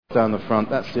down the front.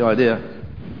 That's the idea.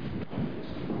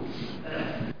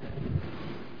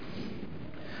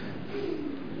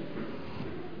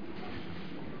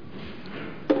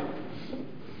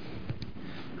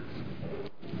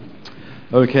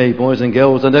 Okay, boys and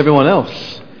girls and everyone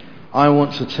else, I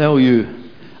want to tell you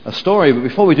a story. But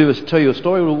before we tell you a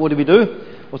story, what do we do?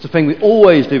 What's the thing we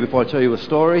always do before I tell you a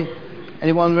story?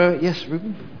 Anyone remember? Yes,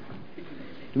 Ruben? Do you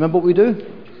remember what we do?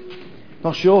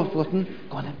 Not sure? Forgotten?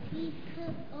 Go on then. We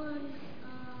put on...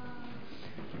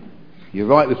 You're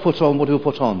right, we put on, what do we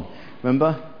put on?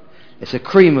 Remember? It's a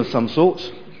cream of some sort.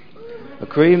 A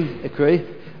cream. Go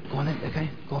on then, okay,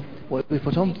 go on. What do we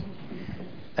put on?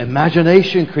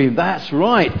 Imagination cream, that's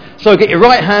right. So get your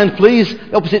right hand, please,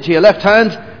 opposite to your left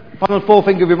hand. Thumb and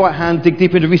forefinger of your right hand, dig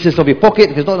deep into the recess of your pocket.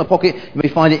 If it's not in the pocket, you may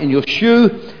find it in your shoe.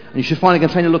 And you should find a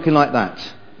container looking like that.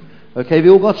 Okay, have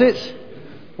you all got it?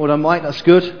 Well done, Mike, that's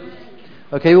good.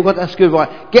 Okay, all got that's good,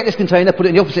 right. Get this container, put it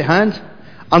in the opposite hand,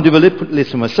 undo the lid, put the lid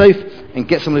somewhere safe, and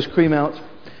get some of this cream out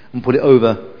and put it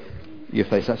over your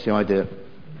face. That's the idea.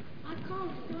 I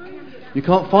can't find it. You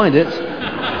can't find it?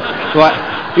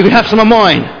 Right, you can have some of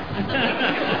mine.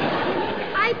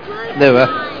 I broke There we are.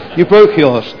 mine. You broke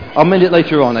yours. I'll mend it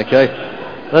later on, okay?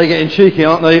 They're getting cheeky,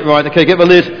 aren't they? Right, okay, get the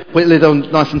lid, put the lid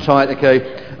on nice and tight,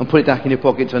 okay, and put it back in your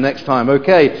pocket until next time,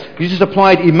 okay? You just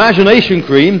applied imagination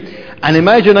cream, and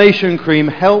imagination cream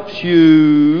helps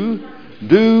you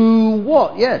do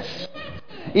what? Yes.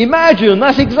 Imagine,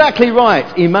 that's exactly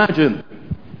right, imagine.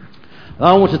 And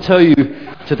I want to tell you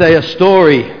today a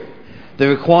story that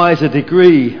requires a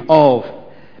degree of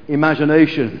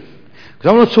imagination.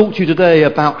 Because I want to talk to you today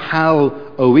about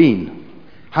Halloween.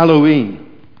 Halloween.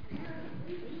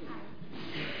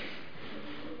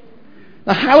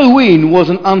 Now, Halloween was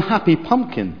an unhappy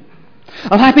pumpkin.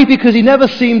 Unhappy because he never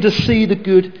seemed to see the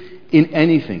good in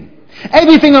anything.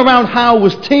 Everything around Hal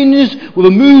was tinged with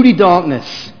a moody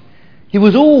darkness. He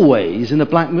was always in a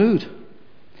black mood.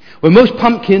 When most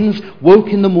pumpkins woke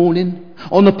in the morning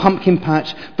on the pumpkin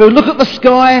patch, they would look at the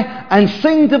sky and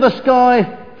sing to the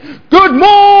sky, "Good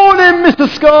morning, Mr.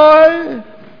 Sky!"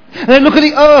 And they'd look at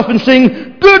the earth and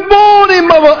sing, "Good morning,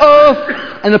 Mother Earth!"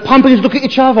 And the pumpkins look at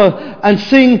each other and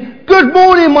sing, "Good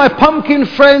morning, my pumpkin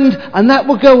friend!" And that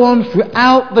would go on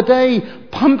throughout the day.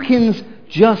 Pumpkins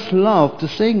just loved to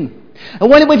sing.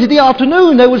 And when it went to the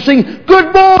afternoon, they would sing,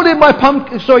 good afternoon,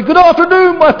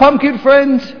 my pumpkin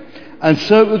friend. And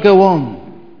so it would go on.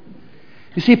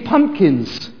 You see,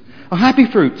 pumpkins are happy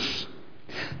fruits.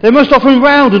 They're most often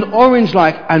round and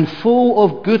orange-like and full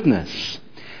of goodness.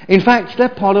 In fact, they're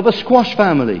part of a squash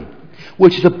family,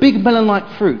 which is a big melon-like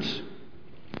fruit,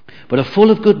 but are full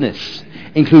of goodness,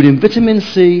 including vitamin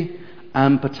C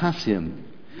and potassium.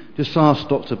 Just ask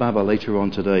Dr. Baba later on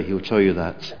today, he'll tell you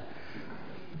that.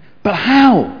 But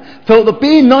Hal felt that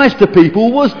being nice to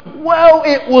people was, well,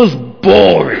 it was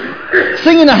boring.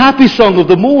 Singing a happy song of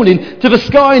the morning to the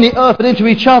sky and the earth and into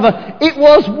each other, it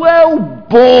was, well,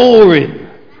 boring.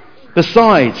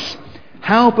 Besides,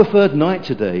 Hal preferred night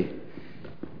today.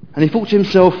 And he thought to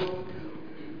himself,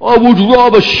 I would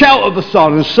rather shout at the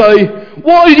sun and say,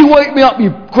 why did you wake me up,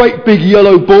 you great big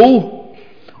yellow ball?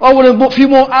 I want a few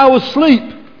more hours sleep.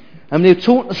 And they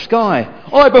taunt the sky,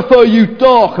 I prefer you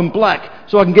dark and black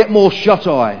so I can get more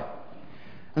shut-eye.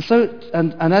 And so,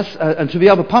 and to the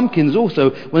other pumpkins also,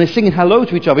 when they're singing hello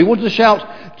to each other, he wanted to shout,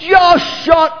 just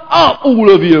shut up, all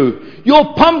of you.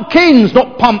 You're pumpkins,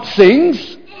 not pump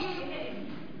sings.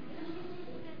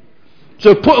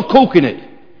 So put a cork in it.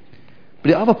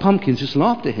 But the other pumpkins just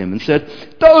laughed at him and said,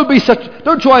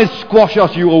 don't try and squash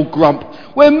us, you old grump.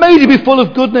 We're made to be full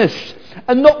of goodness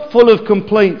and not full of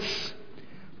complaints.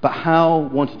 But Hal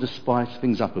wanted to spice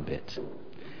things up a bit.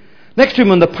 Next to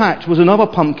him on the patch was another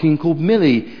pumpkin called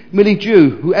Millie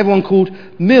Jew, who everyone called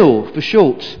Mill for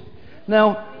short.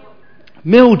 Now,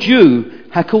 Mildew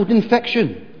had caught an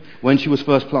infection when she was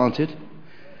first planted,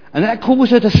 and that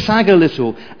caused her to sag a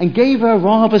little and gave her a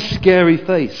rather scary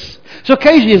face. So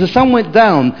occasionally as the sun went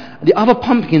down, the other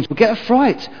pumpkins would get a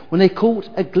fright when they caught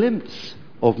a glimpse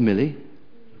of Millie.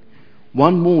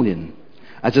 One morning,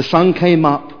 as the sun came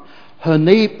up, a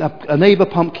neighbour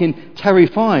pumpkin,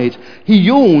 terrified, he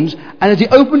yawned, and as he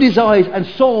opened his eyes and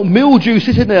saw Mildew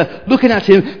sitting there looking at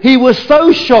him, he was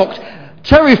so shocked,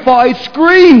 terrified,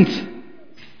 screamed.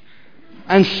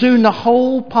 And soon the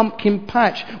whole pumpkin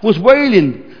patch was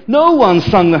wailing. No one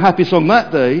sung the happy song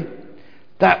that day.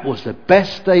 That was the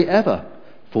best day ever,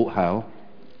 thought Hal.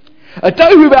 A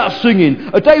day without singing,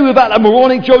 a day without that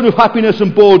moronic drone of happiness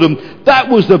and boredom. That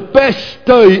was the best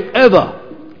day ever.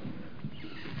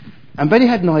 And then he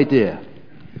had an idea.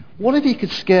 What if he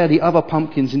could scare the other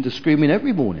pumpkins into screaming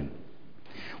every morning?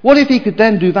 What if he could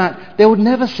then do that? They would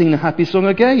never sing the happy song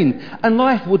again, and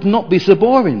life would not be so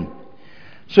boring.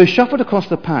 So he shuffled across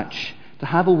the patch to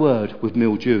have a word with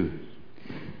Mill Jew.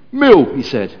 "Mill," he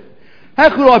said, "how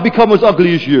could I become as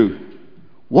ugly as you?"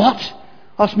 "What?"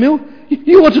 asked Mill.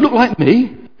 You want to look like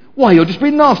me? Why, you're just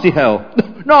being nasty, Hal."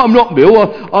 "No, I'm not, Mill.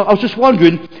 I was just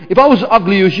wondering, if I was as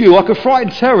ugly as you, I could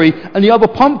frighten Terry and the other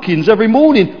pumpkins every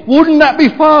morning. Wouldn't that be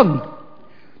fun?"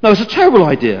 "No, it's a terrible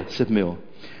idea," said Mill.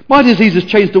 "My disease has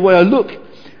changed the way I look,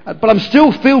 but I'm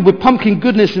still filled with pumpkin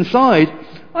goodness inside.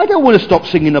 I don't want to stop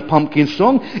singing a pumpkin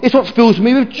song. It's what fills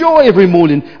me with joy every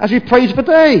morning as we praise for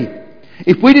day.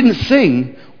 If we didn't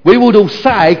sing, we would all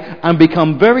sag and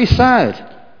become very sad."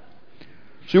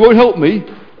 "So you won't help me?"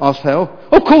 asked Hal.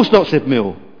 "Of course not," said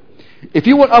Mill. "If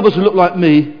you want others to look like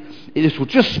me, it will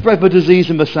just spread the disease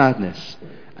and the sadness."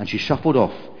 And she shuffled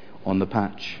off on the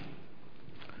patch.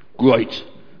 "Great,"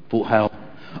 thought Hal.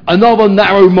 "Another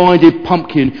narrow-minded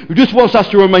pumpkin who just wants us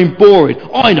to remain boring.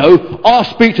 I know, I'll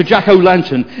speak to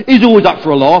Jack-o'-lantern. He's always up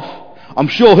for a laugh. I'm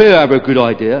sure he'll have a good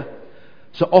idea."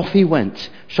 So off he went,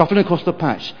 shuffling across the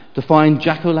patch to find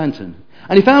Jack-o'-lantern.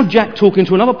 And he found Jack talking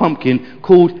to another pumpkin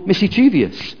called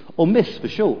Mischievous, or Miss for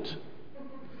short.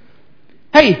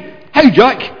 Hey,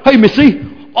 Jack. Hey, Missy.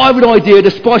 I have an idea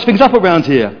to spice things up around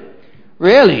here."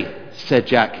 "Really?" said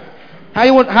Jack. How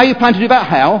you plan to do that,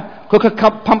 Hal? Cook a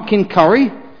pumpkin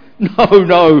curry?"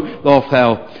 No, laughed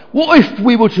Hal. "What if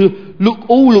we were to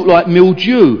all look like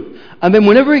mildew? And then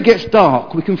whenever it gets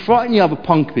dark, we can frighten the other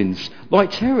pumpkins,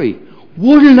 like Terry.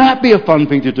 Wouldn't that be a fun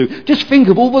thing to do? Just think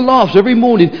of all the laughs every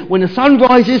morning when the sun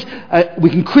rises, we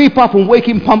can creep up and wake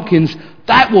in pumpkins.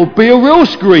 That will be a real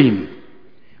scream."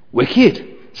 "Wicked,"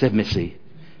 said Missy.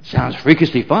 "Sounds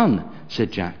freakishly fun,"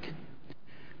 said Jack.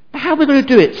 "But how are we going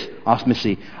to do it?" asked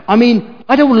Missy. "I mean,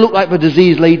 I don't want to look like the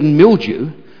disease-laden mildew.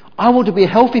 I want to be a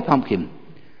healthy pumpkin."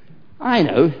 "I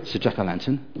know," said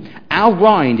Jack-o'-lantern. "Our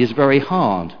rind is very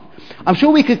hard. I'm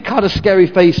sure we could cut a scary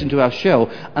face into our shell,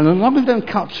 and as long as we don't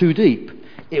cut too deep,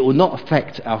 it will not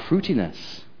affect our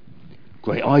fruitiness."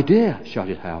 "Great idea,"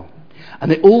 shouted Hal. And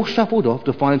they all shuffled off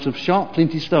to find some sharp,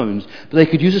 flinty stones that they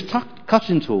could use as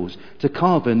cutting tools to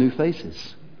carve their new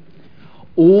faces.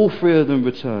 All three of them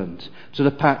returned to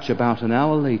the patch about an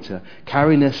hour later,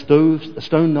 carrying their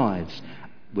stone knives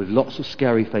with lots of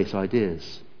scary face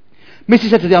ideas. Missy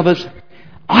said to the others,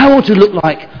 "I want to look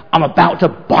like I'm about to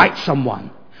bite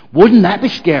someone. Wouldn't that be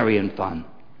scary and fun?"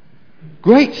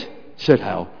 "Great," said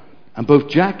Hal, and both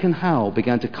Jack and Hal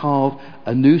began to carve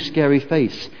a new scary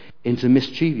face into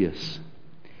Mischievous.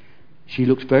 She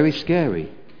looked very scary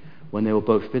when they were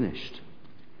both finished.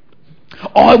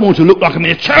 "I want to look like I'm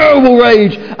in a terrible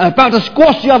rage and about to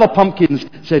squash the other pumpkins,"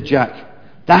 said Jack.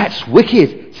 "That's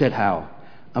wicked," said Hal,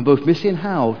 and both Missy and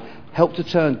Hal helped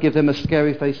to give them a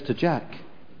scary face to Jack.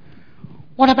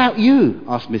 "What about you?"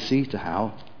 asked Missy to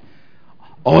Hal.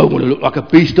 "I want to look like a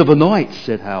beast of the night,"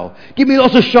 said Hal. "Give me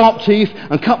lots of sharp teeth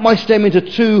and cut my stem into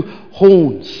 2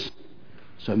 horns.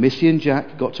 So Missy and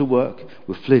Jack got to work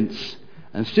with flints,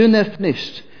 and soon they're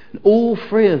finished, and all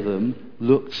three of them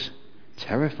looked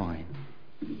terrifying.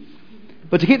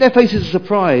 But to keep their faces a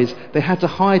surprise, they had to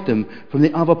hide them from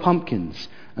the other pumpkins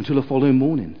until the following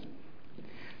morning.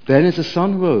 Then as the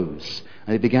sun rose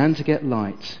and it began to get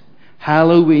light,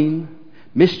 Halloween,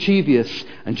 Mischievous,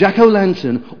 and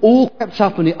Jack-o'-lantern all crept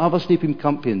up on the other sleeping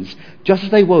pumpkins just as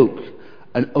they woke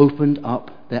and opened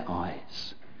up their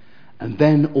eyes. And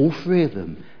then all three of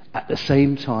them at the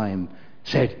same time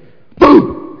said,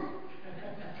 "Boo!"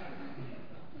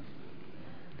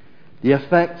 The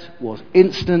effect was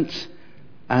instant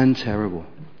and terrible.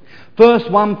 First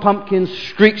one pumpkin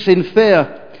shrieked in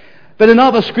fear, then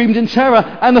another screamed in terror,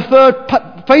 and the third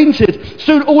fainted.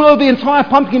 Soon all over the entire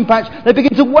pumpkin patch they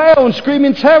began to wail and scream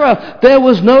in terror. There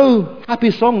was no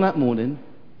happy song that morning.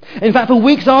 In fact, for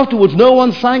weeks afterwards no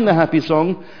one sang the happy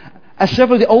song, as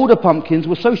several of the older pumpkins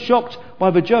were so shocked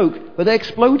by the joke that they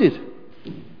exploded.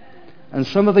 And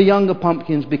some of the younger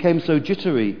pumpkins became so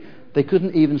jittery they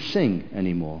couldn't even sing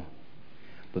anymore.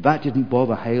 But that didn't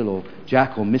bother Hale or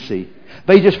Jack or Missy.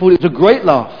 They just thought it was a great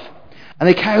laugh. And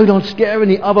they carried on scaring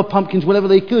the other pumpkins whenever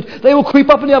they could. They would creep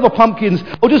up on the other pumpkins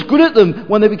or just grin at them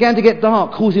when they began to get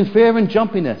dark, causing fear and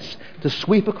jumpiness to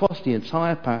sweep across the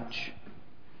entire patch.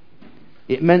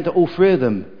 It meant that all three of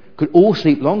them could all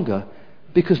sleep longer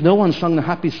because no one sung the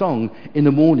happy song in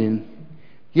the morning.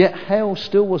 Yet Hale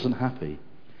still wasn't happy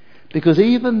because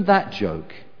even that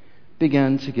joke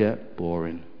began to get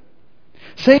boring.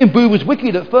 Saying boo was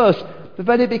wicked at first, but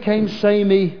then it became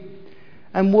samey.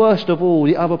 And worst of all,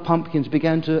 the other pumpkins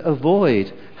began to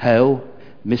avoid Hale,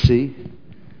 Missy,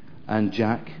 and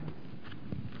Jack.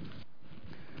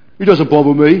 "It doesn't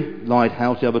bother me," lied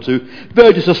Hal to the other two.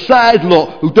 "They're just a sad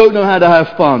lot who don't know how to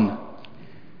have fun."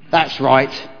 "That's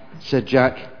right," said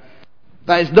Jack.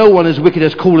 "There is no one as wicked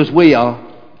as cool as we are."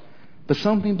 But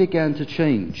something began to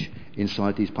change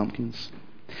inside these pumpkins.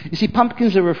 You see,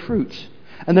 pumpkins are a fruit,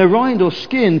 and their rind or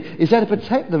skin is there to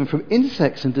protect them from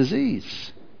insects and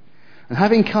disease. And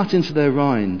having cut into their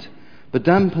rind, the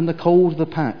damp and the cold of the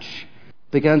patch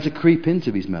began to creep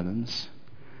into these melons,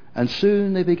 and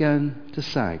soon they began to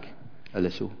sag a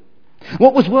little.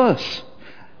 What was worse,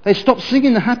 they stopped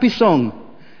singing the happy song,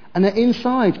 and their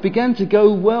insides began to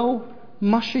go, well,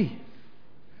 mushy.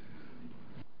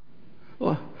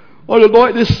 "Oh, I don't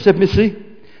like this," said Missy,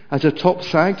 as her top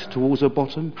sagged towards her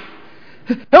bottom.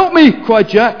 "Help me!" cried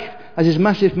Jack, as his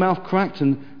massive mouth cracked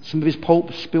and some of his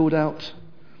pulp spilled out.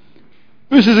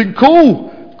 "This isn't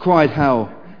cool!" cried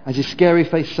Hal, as his scary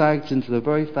face sagged into a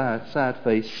very sad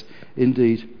face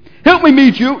indeed. "Help me,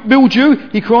 Mildew!"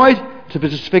 he cried to the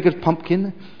disfigured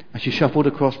pumpkin as she shuffled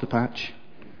across the patch.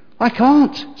 "I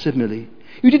can't," said Millie.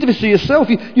 "You did this to yourself.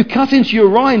 You cut into your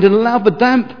rind and allowed the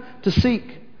damp to seep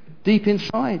deep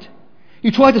inside.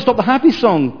 You tried to stop the happy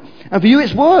song, and for you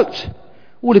it's worked.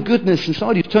 All the goodness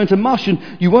inside you turned to mush, and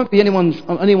you won't be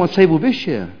on anyone's table this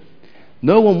year.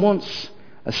 No one wants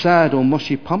a sad or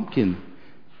mushy pumpkin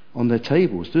on their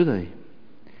tables, do they?"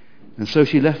 And so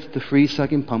she left the 3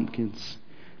 sagging pumpkins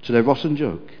to their rotten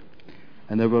joke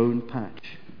and their own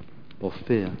patch of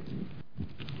fear.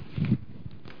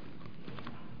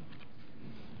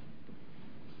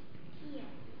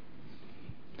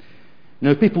 You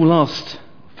know, people last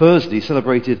Thursday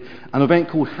celebrated an event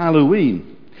called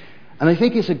Halloween, and they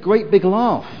think it's a great big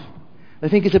laugh. They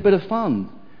think it's a bit of fun.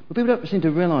 But people don't seem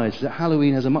to realise that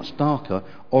Halloween has a much darker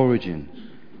origin.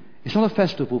 It's not a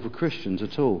festival for Christians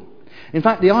at all. In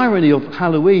fact, the irony of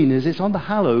Halloween is it's on the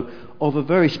hallow of a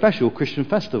very special Christian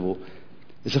festival.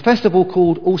 It's a festival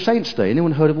called All Saints' Day.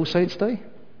 Anyone heard of All Saints' Day?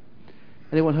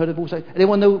 Anyone heard of All Saints?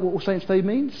 Anyone know what All Saints' Day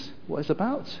means? What it's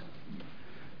about?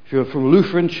 If you're from a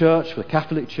Lutheran church, the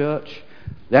Catholic church,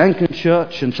 the Anglican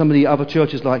church, and some of the other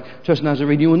churches like Church of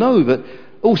Nazarene, you will know that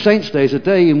All Saints' Day is a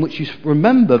day in which you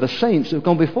remember the saints who have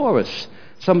gone before us.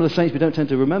 Some of the saints we don't tend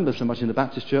to remember so much in the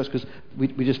Baptist church because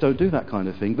we just don't do that kind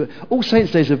of thing. But All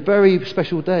Saints' Day is a very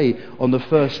special day on the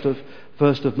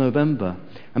 1st of November.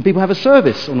 And people have a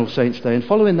service on All Saints' Day, and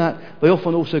following that, they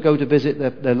often also go to visit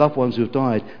their loved ones who have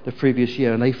died the previous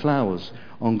year and lay flowers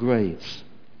on graves.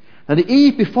 Now, the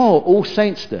eve before All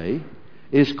Saints' Day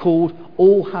is called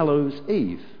All Hallows'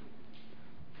 Eve,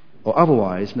 or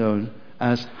otherwise known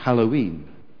as Halloween.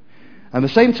 And the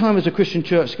same time as the Christian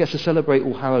church gets to celebrate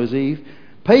All Hallows' Eve,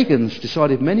 pagans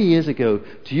decided many years ago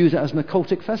to use it as an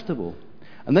occultic festival.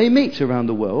 And they meet around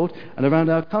the world and around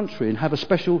our country and have a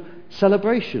special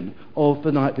celebration of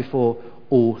the night before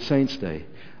All Saints' Day.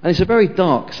 And it's a very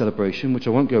dark celebration, which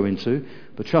I won't go into,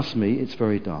 but trust me, it's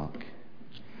very dark.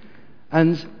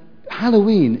 And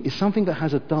Halloween is something that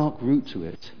has a dark root to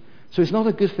it. So it's not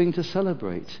a good thing to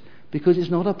celebrate, because it's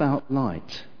not about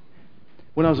light.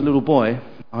 When I was a little boy,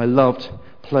 I loved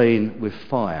playing with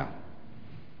fire.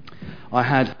 I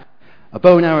had a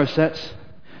bow and arrow set,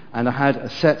 and I had a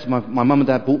set, my mum and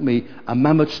dad bought me a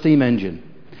Mammoth steam engine.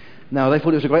 Now, they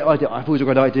thought it was a great idea. I thought it was a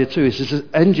great idea too. It's just an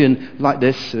engine like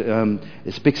this.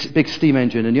 It's a big steam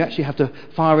engine, and you actually have to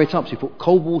fire it up. So you put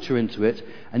cold water into it,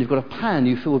 and you've got a pan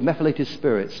you fill with methylated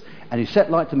spirits, and you set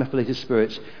light to methylated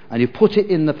spirits, and you put it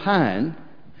in the pan,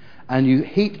 and you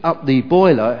heat up the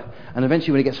boiler, and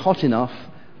eventually when it gets hot enough,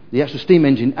 the actual steam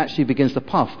engine actually begins to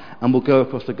puff and will go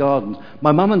across the garden.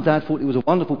 My mum and dad thought it was a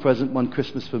wonderful present one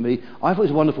Christmas for me. I thought it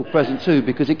was a wonderful present too,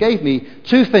 because it gave me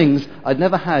 2 things I'd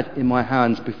never had in my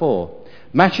hands before: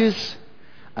 matches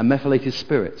and methylated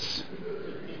spirits.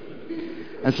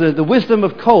 And so the wisdom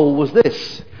of coal was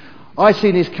this. I'd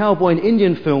seen these cowboy and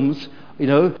Indian films, you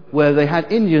know, where they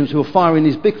had Indians who were firing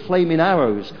these big flaming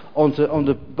arrows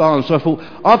onto barns. So I thought,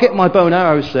 I'll get my bow and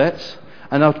arrow set,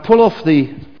 and I'll pull off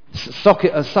the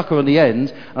sucker on the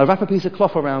end, and I'll wrap a piece of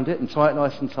cloth around it and tie it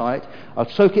nice and tight. I'll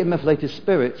soak it in methylated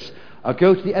spirits. I'll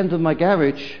go to the end of my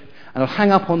garage, and I'll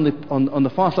hang up on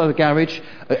the far side of the garage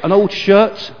an old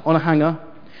shirt on a hanger,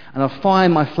 and I'll fire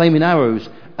my flaming arrows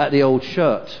at the old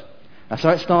shirt. That's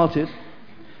how it started.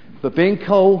 But being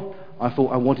coal, I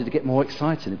thought I wanted to get more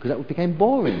exciting because that became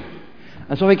boring.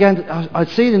 And so I'd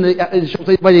seen in the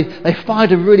short where they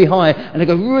fired them really high, and they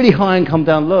go really high and come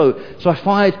down low. So I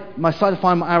started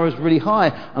firing my arrows really high,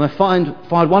 and I fired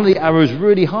one of the arrows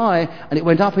really high, and it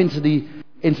went up in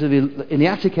the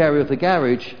attic area of the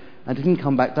garage, and didn't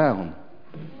come back down.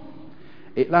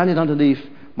 It landed underneath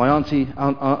my Uncle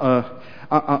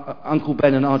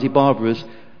Ben and Auntie Barbara's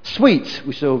Sweet,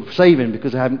 which they were saving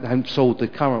because they hadn't sold the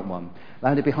current one,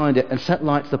 landed behind it and set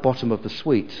light to the bottom of the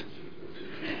Sweet.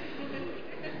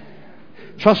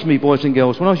 Trust me, boys and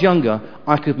girls, when I was younger,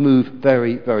 I could move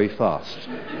very, very fast.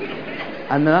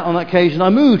 And on that occasion,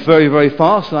 I moved very, very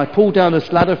fast, and I pulled down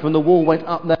this ladder from the wall, went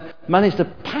up there, managed to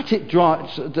pat it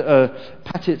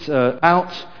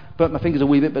out, burnt my fingers a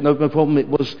wee bit, but no problem, it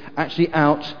was actually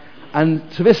out.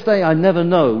 And to this day, I never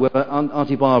know whether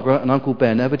Auntie Barbara and Uncle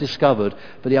Ben ever discovered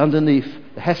that the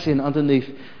Hessian underneath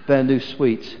their new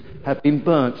Sweet had been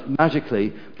burnt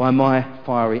magically by my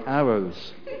fiery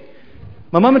arrows.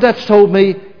 My mum and dad told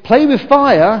me, play with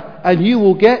fire and you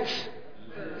will get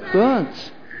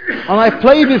burnt. And I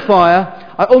played with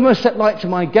fire. I almost set light to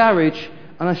my garage,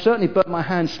 and I certainly burnt my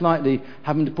hand slightly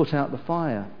having to put out the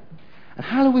fire. And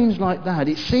Halloween's like that.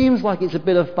 It seems like it's a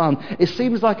bit of fun. It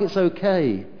seems like it's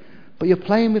okay. But you're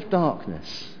playing with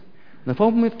darkness. And the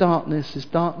problem with darkness is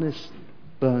darkness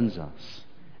burns us.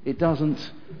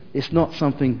 It's not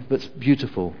something that's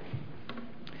beautiful.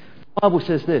 The Bible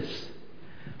says this: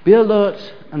 be alert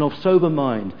and of sober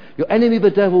mind. Your enemy,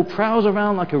 the devil, prowls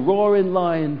around like a roaring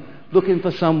lion looking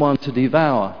for someone to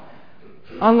devour.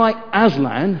 Unlike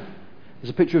Aslan, there's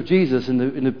a picture of Jesus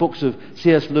in the books of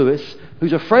C.S. Lewis,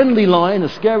 who's a friendly lion, a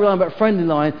scary lion, but a friendly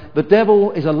lion. The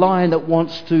devil is a lion that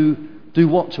wants to do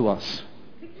what to us?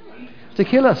 To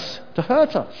kill us, to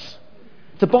hurt us,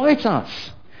 to bite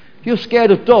us. If you're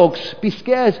scared of dogs, be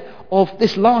scared of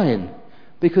this lion,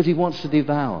 because he wants to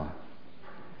devour.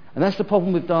 And that's the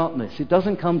problem with darkness. It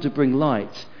doesn't come to bring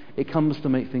light, it comes to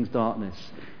make things darkness.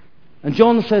 And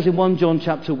John says in 1 John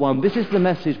chapter 1, this is the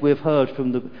message we've heard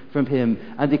from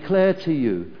him and declare to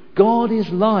you: God is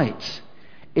light.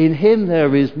 In him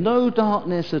there is no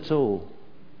darkness at all.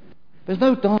 There's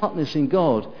no darkness in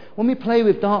God. When we play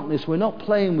with darkness, we're not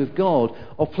playing with God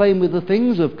or playing with the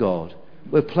things of God.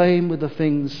 We're playing with the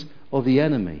things of the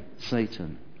enemy,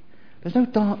 Satan. There's no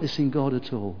darkness in God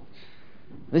at all.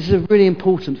 This is a really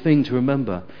important thing to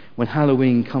remember when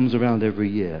Halloween comes around every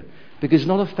year, because it's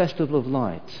not a festival of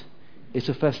light, it's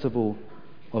a festival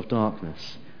of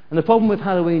darkness. And the problem with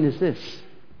Halloween is this: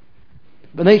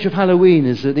 the nature of Halloween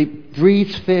is that it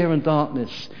breeds fear and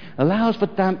darkness, allows for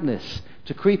dampness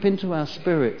to creep into our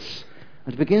spirits,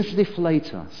 and begins to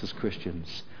deflate us as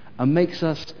Christians, and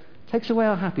takes away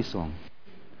our happy song,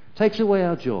 takes away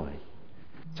our joy,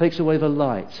 takes away the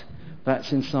light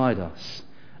that's inside us,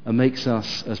 and makes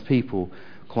us as people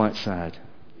quite sad.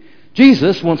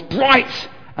 Jesus wants bright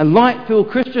and light-filled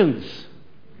Christians,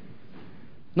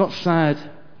 not sad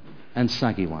and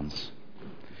saggy ones.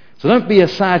 So don't be a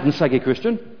sad and saggy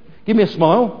Christian. Give me a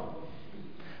smile.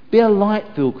 Be a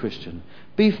light-filled Christian.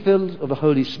 Be filled of the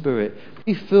Holy Spirit.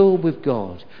 Be filled with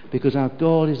God, because our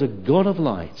God is a God of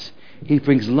light. He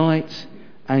brings light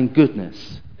and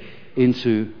goodness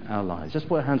into our lives. Let's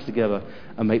put our hands together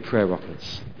and make prayer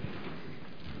rockets.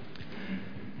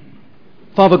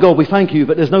 Father God, we thank you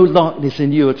that there's no darkness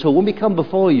in you at all. When we come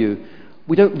before you,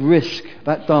 we don't risk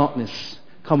that darkness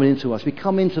coming into us. We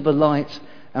come into the light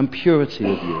and purity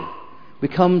of you. We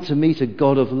come to meet a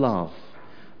God of love,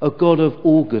 a God of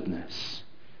all goodness.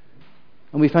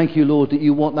 And we thank you, Lord, that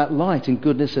you want that light and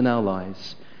goodness in our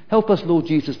lives. Help us, Lord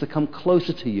Jesus, to come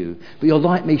closer to you, that your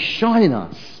light may shine in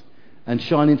us and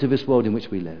shine into this world in which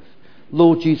we live.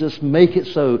 Lord Jesus, make it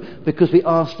so, because we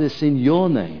ask this in your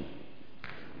name.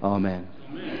 Amen.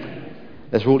 Amen.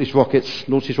 Let's launch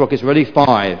these rockets. Ready?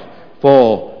 5,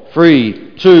 4,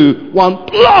 3, 2, 1.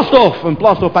 Blast off! And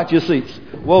blast off back to your seats.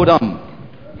 Well done.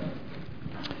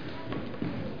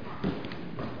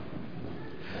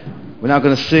 We're now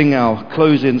going to sing our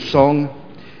closing song.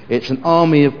 It's an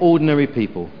army of ordinary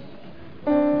people.